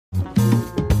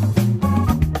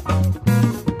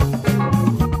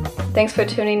Thanks for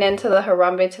tuning in to the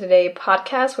Harambee Today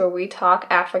podcast where we talk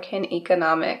African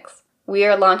economics. We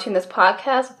are launching this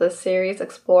podcast with a series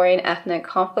exploring ethnic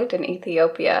conflict in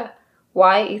Ethiopia.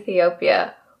 Why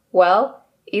Ethiopia? Well,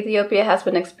 Ethiopia has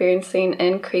been experiencing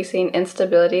increasing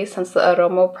instability since the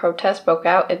Oromo protests broke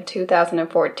out in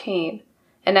 2014.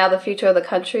 And now the future of the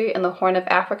country in the Horn of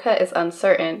Africa is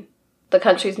uncertain. The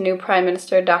country's new Prime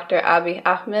Minister, Dr. Abiy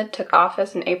Ahmed, took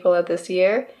office in April of this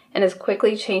year and is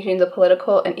quickly changing the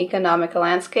political and economic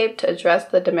landscape to address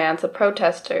the demands of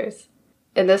protesters.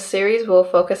 In this series, we will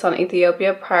focus on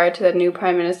Ethiopia prior to the new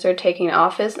Prime Minister taking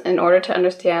office in order to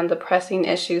understand the pressing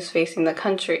issues facing the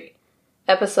country.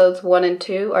 Episodes 1 and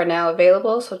 2 are now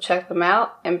available, so check them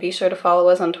out, and be sure to follow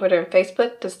us on Twitter and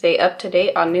Facebook to stay up to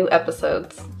date on new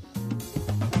episodes.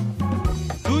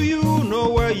 Do you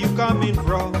know where you're coming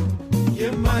from?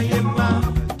 Yema,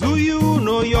 yema. Do you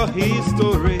know your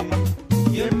history?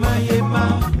 Yema,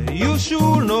 yema. You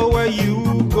should know where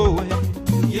you going.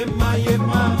 Yema,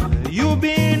 yema. You've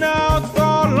been out for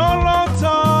a long, long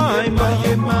time. Yema,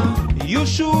 yema. You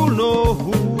should know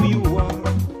who you are.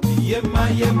 Yema,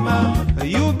 yema.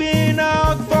 You've been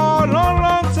out for a long,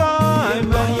 long time.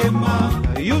 Yema,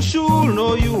 yema. You should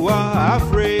know you are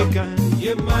African.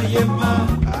 Yema,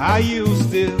 yema. Are you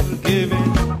still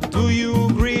giving? Do you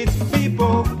greet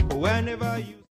people whenever you